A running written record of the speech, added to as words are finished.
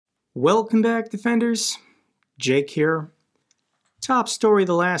Welcome back, Defenders. Jake here. Top story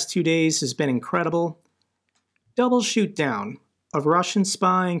the last 2 days has been incredible. Double shoot down of Russian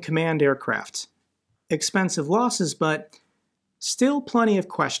spy and command aircraft. Expensive losses, but still plenty of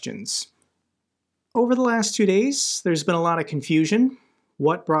questions. Over the last 2 days, there's been a lot of confusion.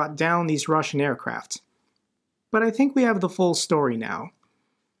 What brought down these Russian aircraft? But I think we have the full story now.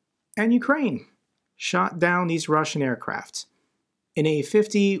 And Ukraine shot down these Russian aircraft. An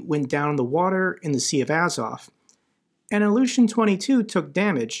A-50 went down in the water in the Sea of Azov, and Ilyushin-22 took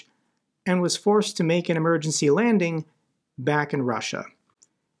damage and was forced to make an emergency landing back in Russia.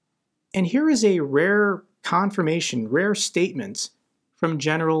 And here is a rare confirmation, rare statement from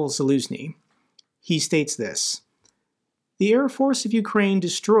General Zaluzny. He states this: "The Air Force of Ukraine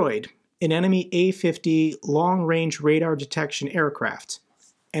destroyed an enemy A-50 long-range radar detection aircraft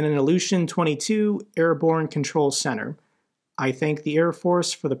and an Ilyushin-22 airborne control center. I thank the Air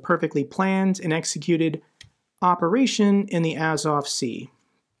Force for the perfectly planned and executed operation in the Azov Sea."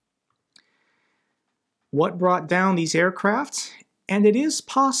 What brought down these aircraft? And it is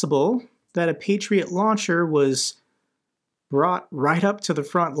possible that a Patriot launcher was brought right up to the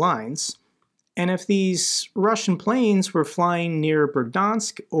front lines. And if these Russian planes were flying near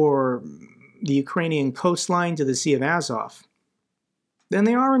Berdansk or the Ukrainian coastline to the Sea of Azov, then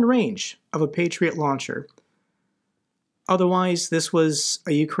they are in range of a Patriot launcher. Otherwise, this was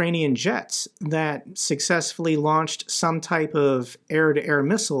a Ukrainian jet that successfully launched some type of air-to-air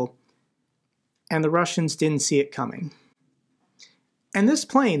missile, and the Russians didn't see it coming. And this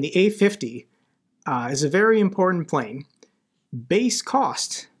plane, the A-50, is a very important plane. Base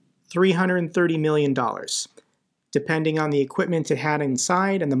cost, $330 million. Depending on the equipment it had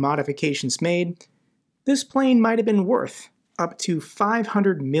inside and the modifications made, this plane might have been worth up to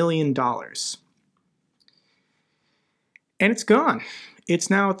 $500 million. And it's gone. It's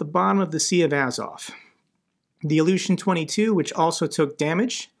now at the bottom of the Sea of Azov. The Ilyushin-22, which also took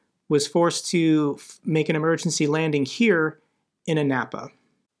damage, was forced to make an emergency landing here in Anapa.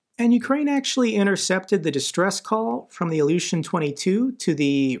 And Ukraine actually intercepted the distress call from the Ilyushin-22 to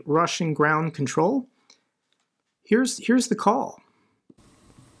the Russian ground control. Here's the call.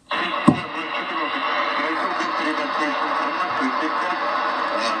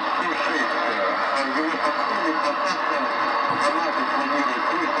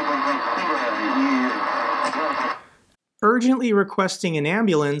 Urgently requesting an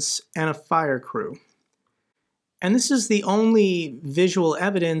ambulance and a fire crew. And this is the only visual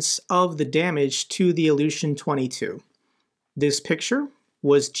evidence of the damage to the Ilyushin-22. This picture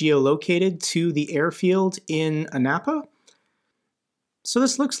was geolocated to the airfield in Anapa. So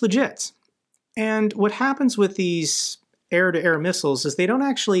this looks legit. And what happens with these air-to-air missiles is they don't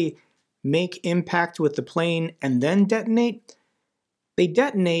actually make impact with the plane and then detonate. They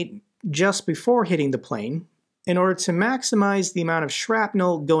detonate just before hitting the plane in order to maximize the amount of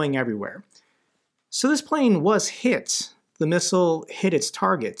shrapnel going everywhere. So this plane was hit. The missile hit its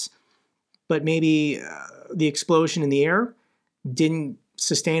target, but maybe the explosion in the air didn't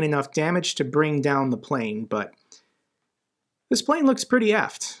sustain enough damage to bring down the plane. But this plane looks pretty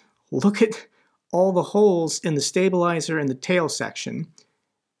effed. Look at all the holes in the stabilizer and the tail section,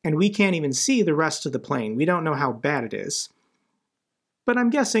 and we can't even see the rest of the plane. We don't know how bad it is. But I'm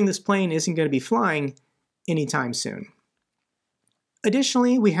guessing this plane isn't going to be flying anytime soon.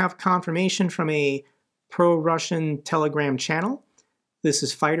 Additionally, we have confirmation from a pro-Russian Telegram channel. This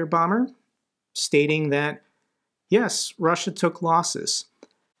is Fighter Bomber, stating that, yes, Russia took losses.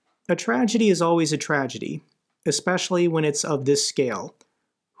 A tragedy is always a tragedy, especially when it's of this scale.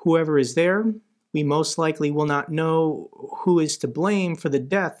 Whoever is there, we most likely will not know who is to blame for the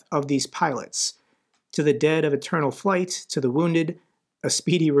death of these pilots. To the dead of eternal flight, to the wounded, a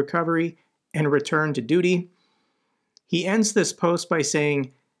speedy recovery, and return to duty. He ends this post by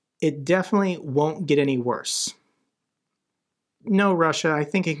saying, "It definitely won't get any worse." No, Russia, I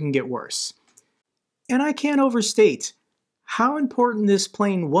think it can get worse. And I can't overstate how important this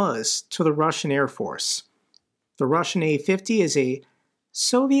plane was to the Russian Air Force. The Russian A-50 is a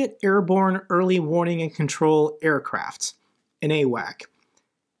Soviet Airborne Early Warning and Control Aircraft, an AWAC.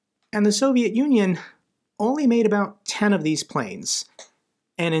 And the Soviet Union only made about 10 of these planes.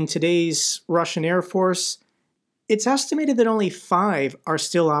 And in today's Russian Air Force, it's estimated that only 5 are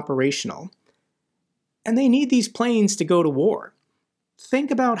still operational. And they need these planes to go to war.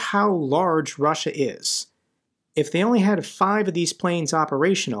 Think about how large Russia is. If they only had 5 of these planes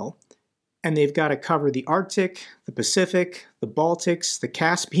operational, and they've got to cover the Arctic, the Pacific, the Baltics, the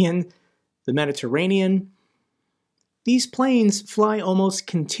Caspian, the Mediterranean, these planes fly almost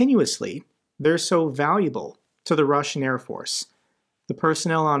continuously. They're so valuable to the Russian Air Force. The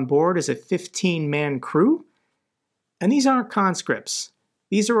personnel on board is a 15-man crew, and these aren't conscripts.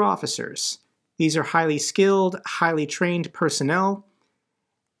 These are officers. These are highly skilled, highly trained personnel,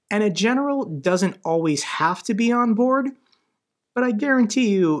 and a general doesn't always have to be on board, but I guarantee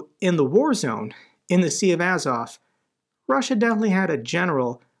you, in the war zone, in the Sea of Azov, Russia definitely had a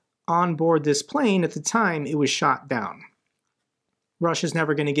general on board this plane at the time it was shot down. Russia's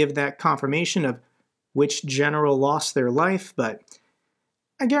never going to give that confirmation of which general lost their life, but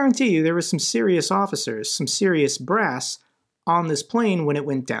I guarantee you there were some serious officers, some serious brass on this plane when it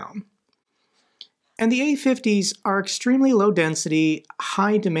went down. And the A-50s are extremely low-density,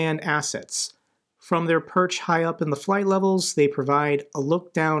 high-demand assets. From their perch high up in the flight levels, they provide a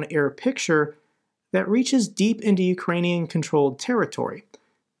look-down air picture that reaches deep into Ukrainian-controlled territory.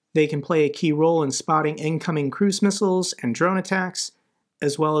 They can play a key role in spotting incoming cruise missiles and drone attacks,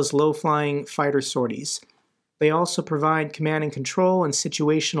 as well as low-flying fighter sorties. They also provide command and control and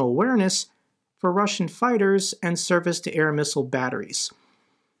situational awareness for Russian fighters and surface-to-air missile batteries.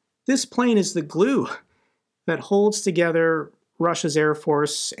 This plane is the glue that holds together Russia's Air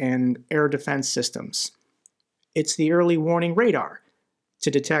Force and air defense systems. It's the early warning radar to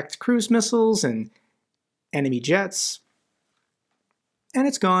detect cruise missiles and enemy jets. And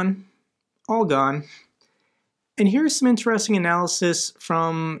it's gone. All gone. And here's some interesting analysis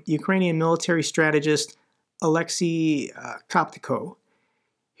from Ukrainian military strategist Alexei Koptiko.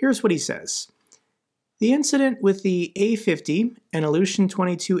 Here's what he says. The incident with the A-50 and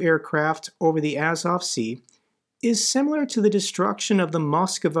Ilyushin-22 aircraft over the Azov Sea is similar to the destruction of the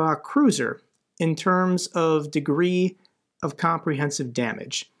Moskva cruiser in terms of degree of comprehensive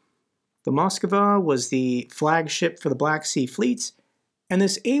damage. The Moskva was the flagship for the Black Sea Fleet, and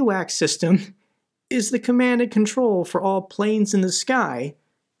this AWACS system is the command and control for all planes in the sky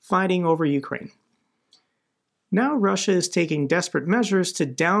fighting over Ukraine. Now Russia is taking desperate measures to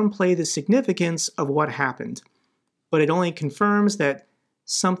downplay the significance of what happened, but it only confirms that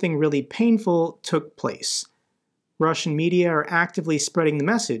something really painful took place. Russian media are actively spreading the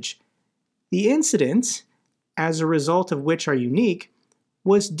message. The incident, as a result of which are unique,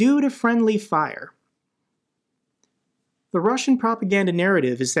 was due to friendly fire. The Russian propaganda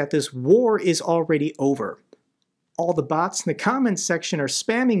narrative is that this war is already over. All the bots in the comments section are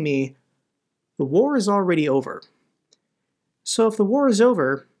spamming me. The war is already over. So if the war is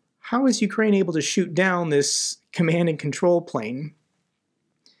over, how is Ukraine able to shoot down this command and control plane?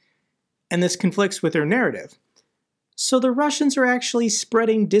 And this conflicts with their narrative. So the Russians are actually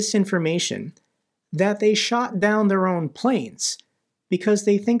spreading disinformation that they shot down their own planes because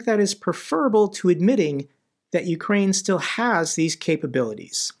they think that is preferable to admitting that Ukraine still has these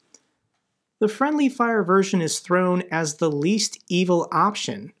capabilities. The friendly fire version is thrown as the least evil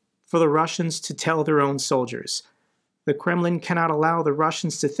option for the Russians to tell their own soldiers. The Kremlin cannot allow the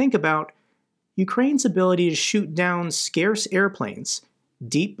Russians to think about Ukraine's ability to shoot down scarce airplanes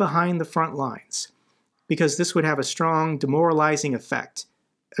deep behind the front lines, because this would have a strong demoralizing effect,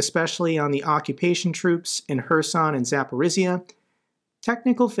 especially on the occupation troops in Kherson and Zaporizhia.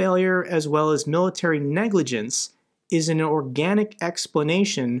 Technical failure as well as military negligence is an organic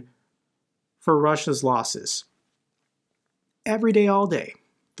explanation for Russia's losses. Every day, all day,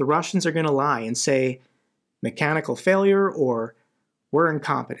 the Russians are going to lie and say mechanical failure or we're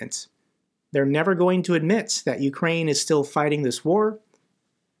incompetent. They're never going to admit that Ukraine is still fighting this war.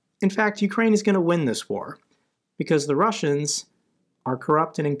 In fact, Ukraine is going to win this war because the Russians are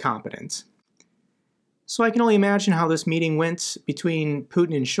corrupt and incompetent. So I can only imagine how this meeting went between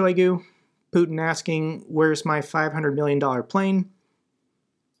Putin and Shoigu. Putin asking, "Where's my $500 million plane?"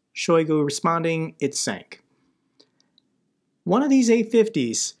 Shoigu responding, "It sank." One of these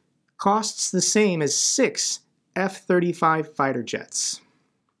A-50s costs the same as 6 F-35 fighter jets.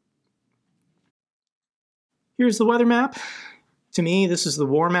 Here's the weather map. To me, this is the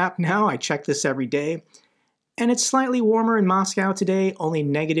war map now. I check this every day. And it's slightly warmer in Moscow today, only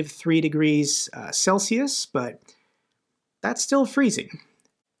 -3 degrees Celsius, but that's still freezing.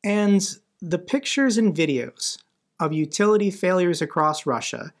 And the pictures and videos of utility failures across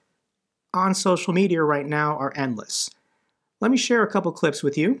Russia on social media right now are endless. Let me share a couple clips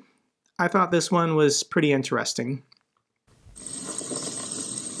with you. I thought this one was pretty interesting.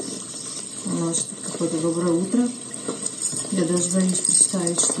 Какое-то доброе утро. Я даже боюсь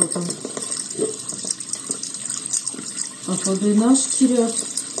представить, что там. Походу и наш черед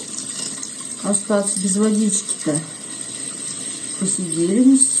остаться без водички-то. Посидели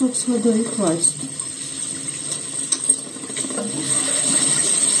месяцок с водой и хватит.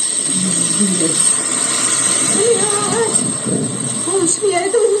 Блядь! Лучше бы я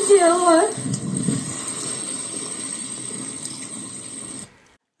этого не делала.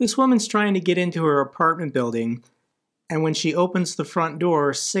 This woman's trying to get into her apartment building, and when she opens the front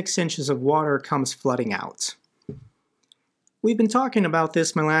door, 6 inches of water comes flooding out. We've been talking about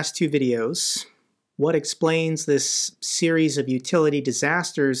this in my last 2 videos. What explains this series of utility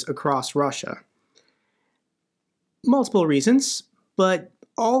disasters across Russia? Multiple reasons, but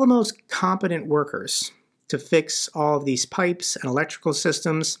all the most competent workers to fix all of these pipes and electrical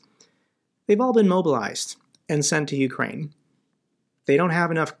systems, they've all been mobilized and sent to Ukraine. They don't have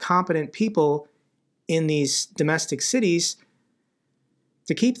enough competent people in these domestic cities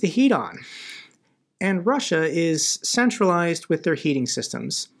to keep the heat on. And Russia is centralized with their heating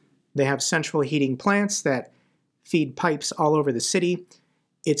systems. They have central heating plants that feed pipes all over the city.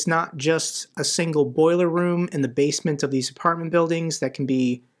 It's not just a single boiler room in the basement of these apartment buildings that can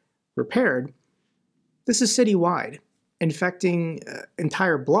be repaired. This is citywide, infecting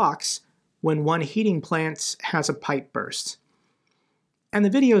entire blocks when one heating plant has a pipe burst. And the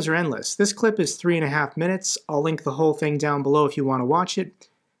videos are endless. This clip is 3.5 minutes. I'll link the whole thing down below if you want to watch it.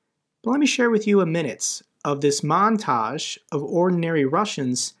 But let me share with you a minute of this montage of ordinary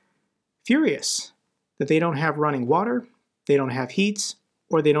Russians furious that they don't have running water, they don't have heat,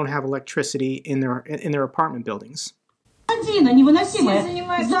 or they don't have electricity in their apartment buildings. Невыносимое. У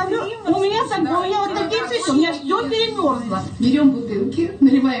меня вот такие цифры, у меня все перемерзло. Берем бутылки,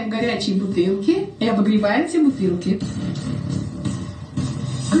 наливаем горячие бутылки и обогреваем эти бутылки.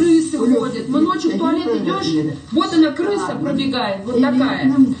 Крысы ходят. Мы ночью в туалет идешь, вот она крыса пробегает, вот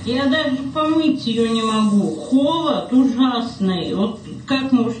такая. Я даже помыть ее не могу. Холод ужасный. Вот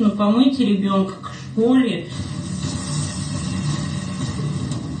как можно помыть ребенка к школе?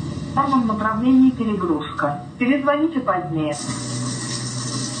 В самом направлении перегрузка. Перезвоните позднее.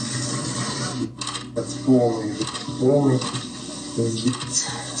 Полный.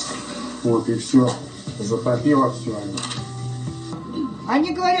 Вот и все. Затопило все.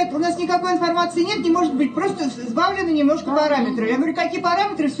 Они говорят, у нас никакой информации нет, не может быть, просто сбавлены немножко параметры. Я говорю, какие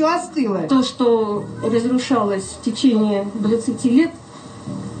параметры, все остыло. То, что разрушалось в течение 20 лет,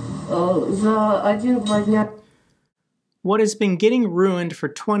 за 1-2 дня. What has been getting ruined for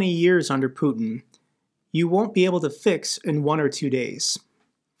 20 years under Putin, you won't be able to fix in 1 or 2 days.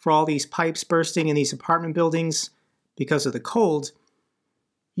 For all these pipes bursting in these apartment buildings because of the cold,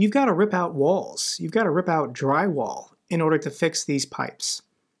 you've got to rip out walls. You've got to rip out drywall in order to fix these pipes.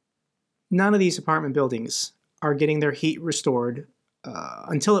 None of these apartment buildings are getting their heat restored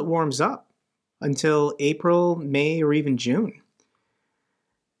until it warms up, until April, May, or even June.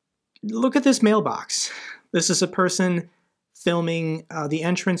 Look at this mailbox. This is a person filming the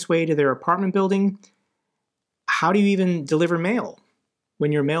entranceway to their apartment building. How do you even deliver mail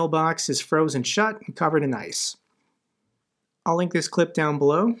when your mailbox is frozen shut and covered in ice? I'll link this clip down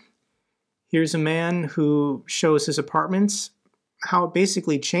below. Here's a man who shows his apartments, how it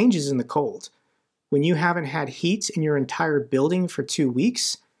basically changes in the cold. When you haven't had heat in your entire building for 2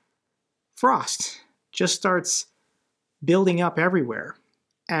 weeks, frost just starts building up everywhere.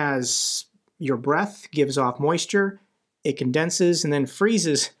 As your breath gives off moisture, it condenses and then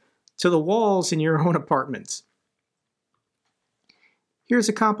freezes to the walls in your own apartments. Here's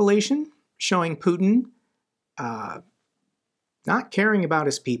a compilation showing Putin not caring about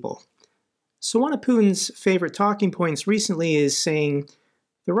his people. So one of Putin's favorite talking points recently is saying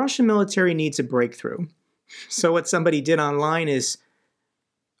the Russian military needs a breakthrough. So what somebody did online is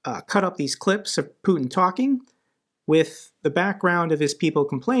cut up these clips of Putin talking with the background of his people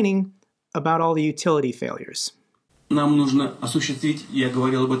complaining about all the utility failures. Нам нужно осуществить, я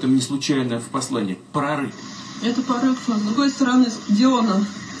говорил об этом не случайно в послании, прорыв. Это прорыв, но с другой стороны, где она?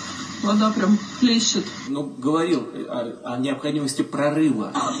 Вода прям хлещет. Ну, говорил о необходимости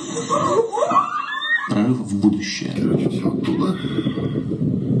прорыва. Прорыв в будущее.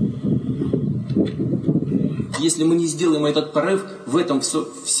 Если мы не сделаем этот прорыв, в этом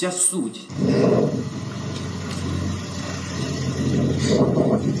вся суть.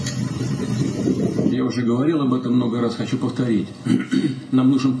 Я уже говорил об этом много раз, хочу повторить.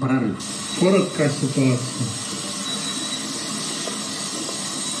 Нам нужен прорыв. Короткая ситуация.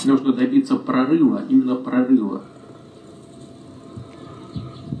 Нужно добиться прорыва, именно прорыва.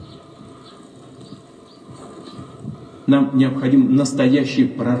 Нам необходим настоящий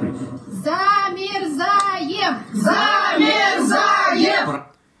прорыв. Замерзаем! Замерзаем!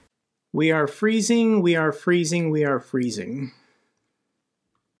 We are freezing, we are freezing, we are freezing.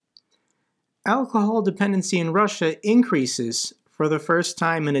 Alcohol dependency in Russia increases for the first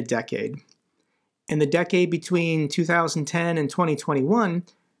time in a decade. In the decade between 2010 and 2021,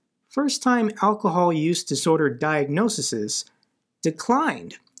 first-time alcohol use disorder diagnoses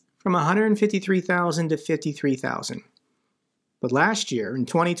declined from 153,000 to 53,000. But last year, in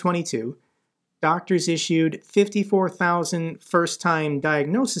 2022, doctors issued 54,000 first-time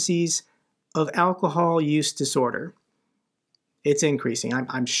diagnoses of alcohol use disorder. It's increasing.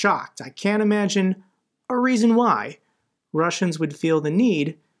 I'm shocked. I can't imagine a reason why Russians would feel the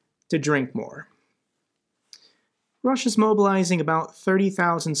need to drink more. Russia's mobilizing about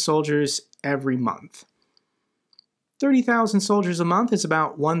 30,000 soldiers every month. 30,000 soldiers a month is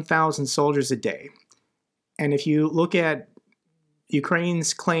about 1,000 soldiers a day. And if you look at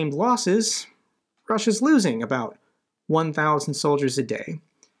Ukraine's claimed losses, Russia's losing about 1,000 soldiers a day.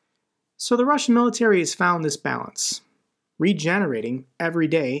 So the Russian military has found this balance, regenerating every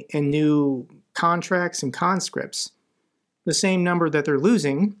day in new contracts and conscripts, the same number that they're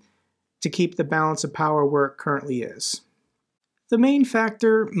losing to keep the balance of power where it currently is. The main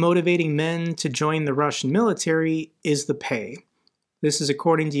factor motivating men to join the Russian military is the pay. This is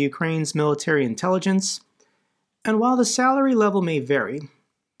according to Ukraine's military intelligence. And while the salary level may vary,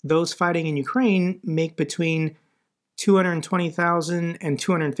 those fighting in Ukraine make between 220,000 and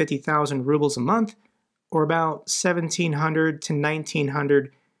 250,000 rubles a month, or about 1,700 to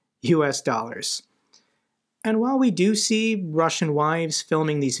 1,900 US dollars. And while we do see Russian wives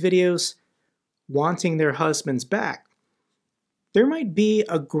filming these videos, wanting their husbands back, there might be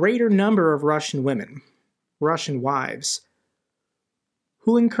a greater number of Russian women, Russian wives,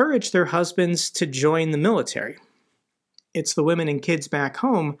 who encourage their husbands to join the military. It's the women and kids back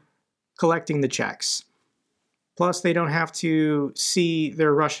home collecting the checks. Plus, they don't have to see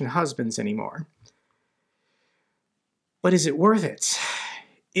their Russian husbands anymore. But is it worth it?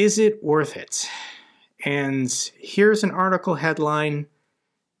 Is it worth it? And here's an article headline,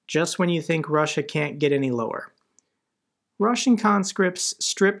 just when you think Russia can't get any lower. Russian conscripts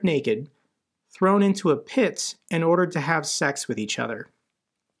stripped naked, thrown into a pit and ordered to have sex with each other.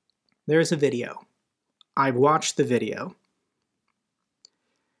 There's a video. I've watched the video.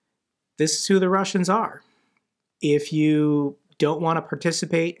 This is who the Russians are. If you don't want to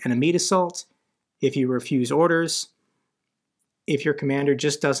participate in a meat assault, if you refuse orders, if your commander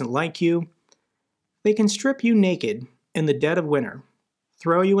just doesn't like you, they can strip you naked in the dead of winter,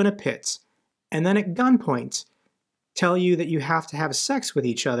 throw you in a pit, and then at gunpoint tell you that you have to have sex with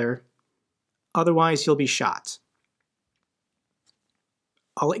each other, otherwise you'll be shot.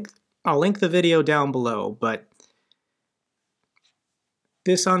 I'll link the video down below, but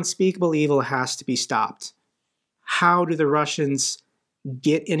this unspeakable evil has to be stopped. How do the Russians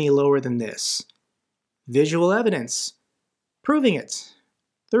get any lower than this? Visual evidence, proving it.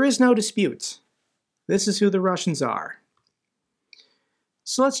 There is no dispute. This is who the Russians are.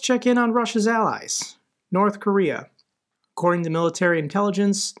 So let's check in on Russia's allies, North Korea. According to military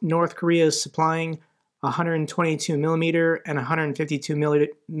intelligence, North Korea is supplying 122mm and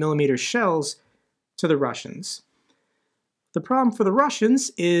 152mm shells to the Russians. The problem for the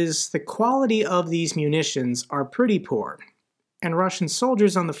Russians is the quality of these munitions are pretty poor, and Russian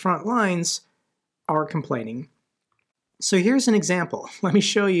soldiers on the front lines are complaining. So here's an example. Let me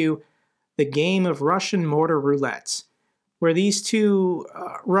show you the game of Russian mortar roulette, where these two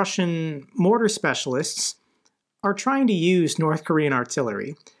Russian mortar specialists are trying to use North Korean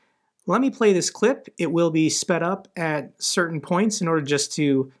artillery. Let me play this clip. It will be sped up at certain points in order just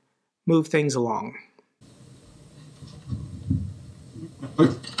to move things along.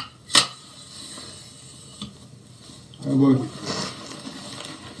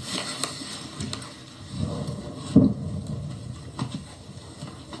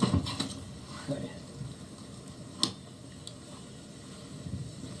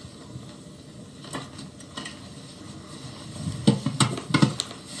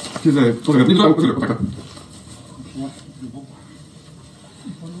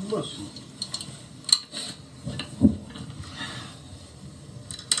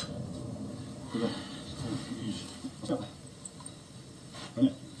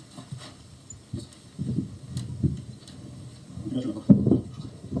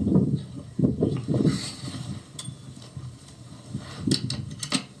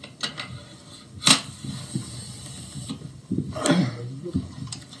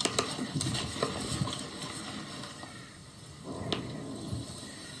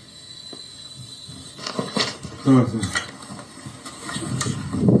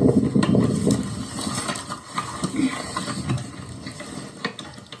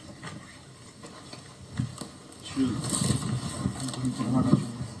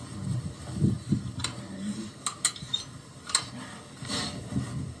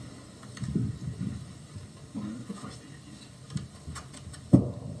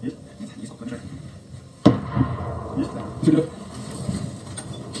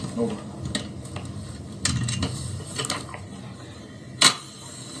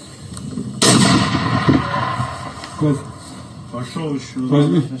 Пошел еще.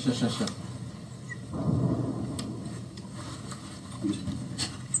 Сейчас.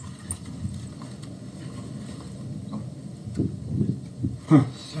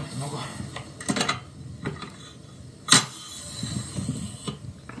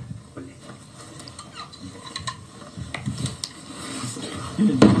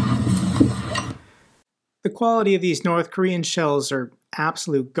 The quality of these North Korean shells are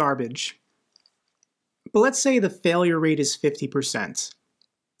absolute garbage. But let's say the failure rate is 50%.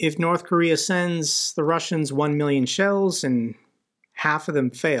 If North Korea sends the Russians 1 million shells and half of them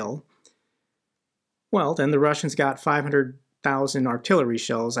fail, well, then the Russians got 500,000 artillery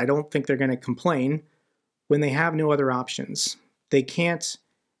shells. I don't think they're going to complain when they have no other options. They can't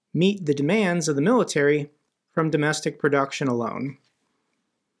meet the demands of the military from domestic production alone.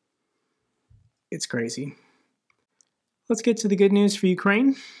 It's crazy. Let's get to the good news for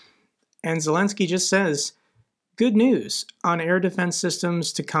Ukraine. And Zelensky just says, good news on air defense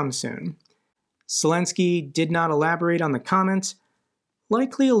systems to come soon. Zelensky did not elaborate on the comment,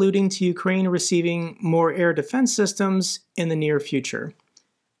 likely alluding to Ukraine receiving more air defense systems in the near future.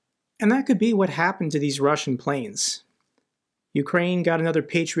 And that could be what happened to these Russian planes. Ukraine got another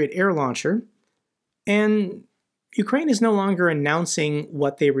Patriot air launcher, and Ukraine is no longer announcing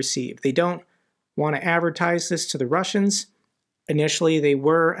what they received. They don't want to advertise this to the Russians. Initially, they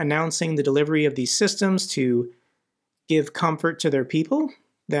were announcing the delivery of these systems to give comfort to their people,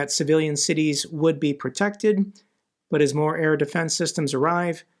 that civilian cities would be protected, but as more air defense systems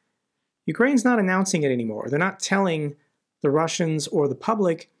arrive, Ukraine's not announcing it anymore. They're not telling the Russians or the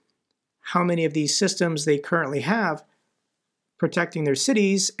public how many of these systems they currently have protecting their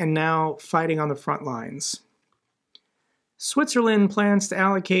cities and now fighting on the front lines. Switzerland plans to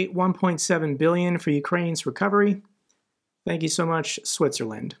allocate $1.7 billion for Ukraine's recovery. Thank you so much,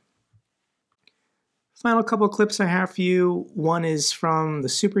 Switzerland. Final couple of clips I have for you. One is from the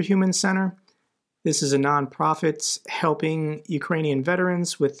Superhuman Center. This is a nonprofit helping Ukrainian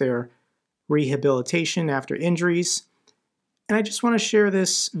veterans with their rehabilitation after injuries. And I just want to share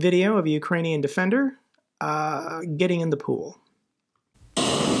this video of a Ukrainian defender getting in the pool.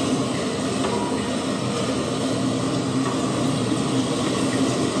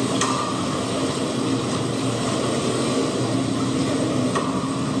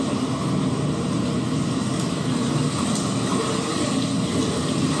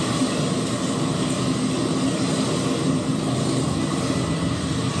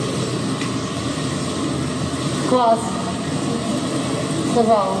 Класс.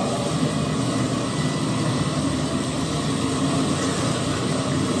 Сорвала.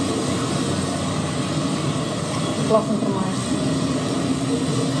 Классно тримаешь.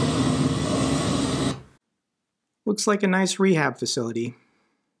 Looks like a nice rehab facility.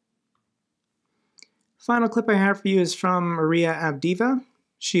 Final clip I have for you is from Maria Avdiva.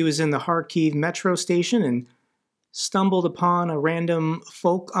 She was in the Kharkiv metro station and stumbled upon a random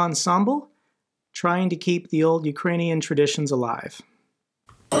folk ensemble trying to keep the old Ukrainian traditions alive.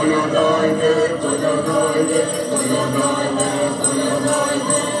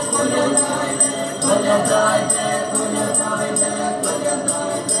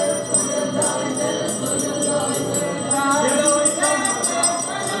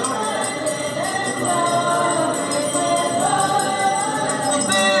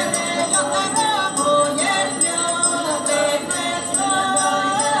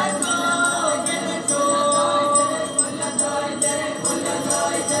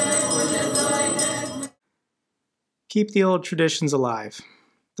 Keep the old traditions alive.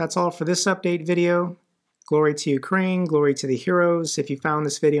 That's all for this update video. Glory to Ukraine, glory to the heroes. If you found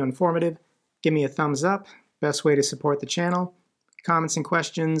this video informative, give me a thumbs up. Best way to support the channel. Comments and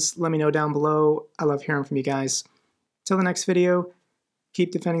questions, let me know down below. I love hearing from you guys. Till the next video,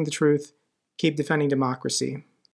 keep defending the truth, keep defending democracy.